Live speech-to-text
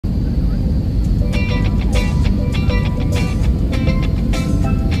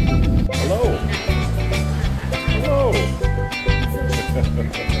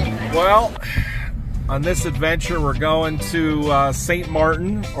Well, on this adventure we're going to St.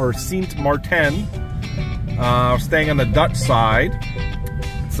 Maarten, or Sint Maarten. We're staying on the Dutch side.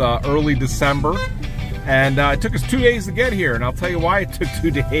 It's early December, and it took us 2 days to get here, and I'll tell you why it took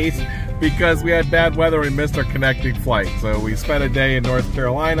 2 days, because we had bad weather and we missed our connecting flight. So we spent a day in North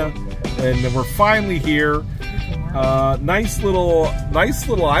Carolina, and we're finally here. Nice little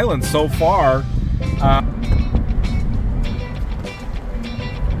island so far.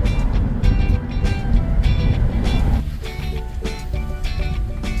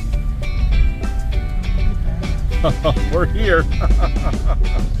 We're here.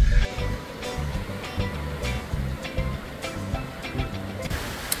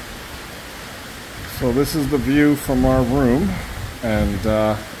 So this is the view from our room,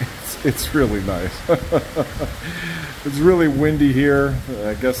 and it's really nice. It's really windy here.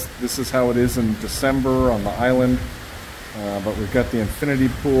 I guess this is how it is in December on the island. But we've got the infinity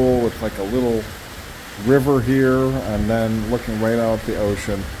pool with like a little river here, and then looking right out at the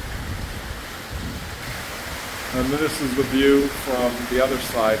ocean. And this is the view from the other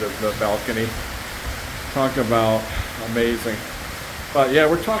side of the balcony. Talk about amazing. But yeah,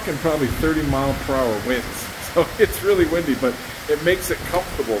 we're talking probably 30-mile-per-hour winds. So it's really windy, but it makes it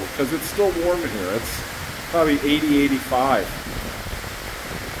comfortable because it's still warm in here. It's probably 80, 85.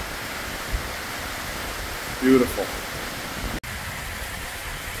 Beautiful.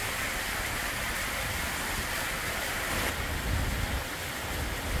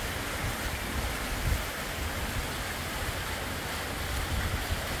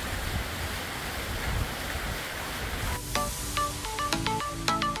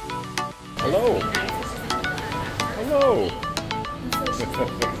 Hello. Hello.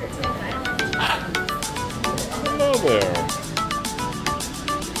 Hello there.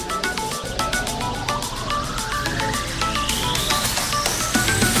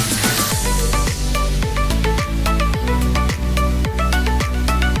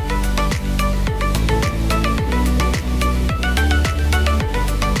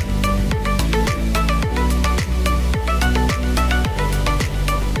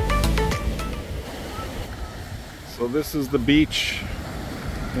 So this is the beach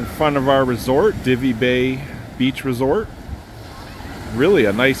in front of our resort, Divi Bay Beach Resort. Really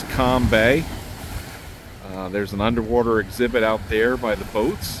a nice calm bay. There's an underwater exhibit out there by the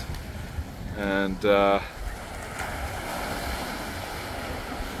boats, and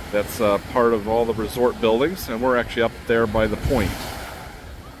that's part of all the resort buildings, and we're actually up there by the point.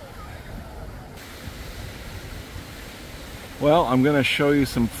 Well, I'm going to show you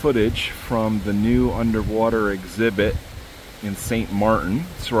some footage from the new underwater exhibit in St. Maarten.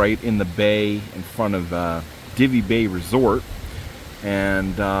 It's right in the bay in front of Divi Bay Resort.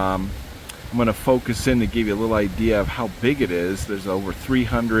 And I'm going to focus in to give you a little idea of how big it is. There's over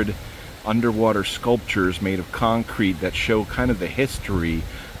 300 underwater sculptures made of concrete that show kind of the history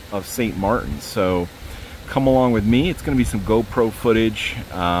of St. Maarten. So come along with me. It's going to be some GoPro footage.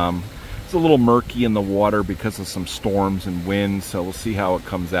 It's a little murky in the water because of some storms and winds, so we'll see how it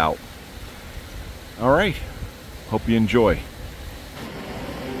comes out. All right, hope you enjoy.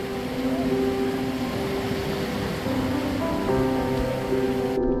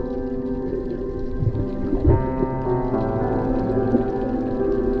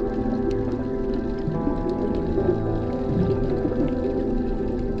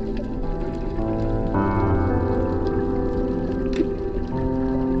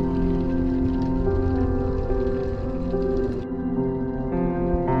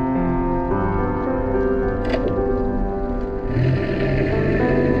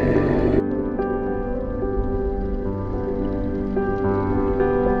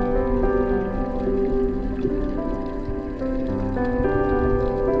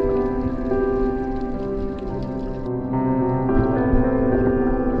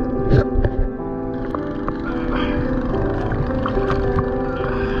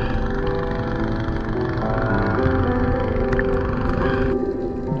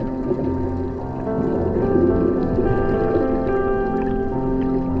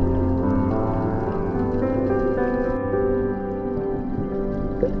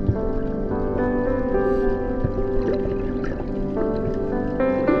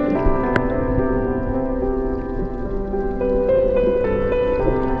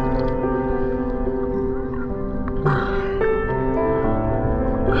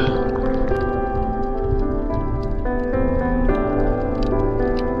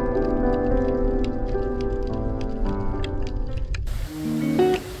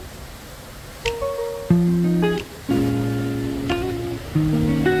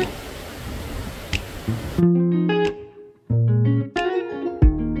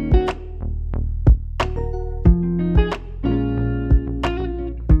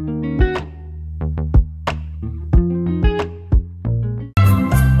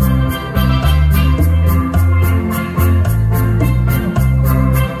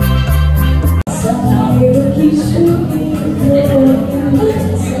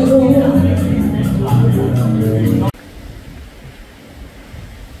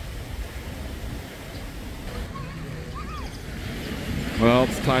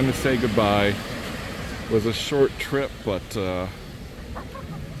 say goodbye. It was a short trip, but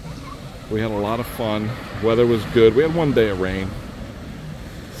we had a lot of fun. Weather was good. We had one day of rain.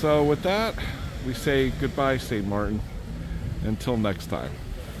 So with that, we say goodbye, St. Maarten. Until next time.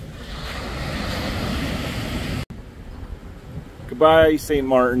 Goodbye, St.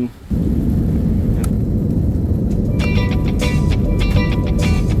 Maarten.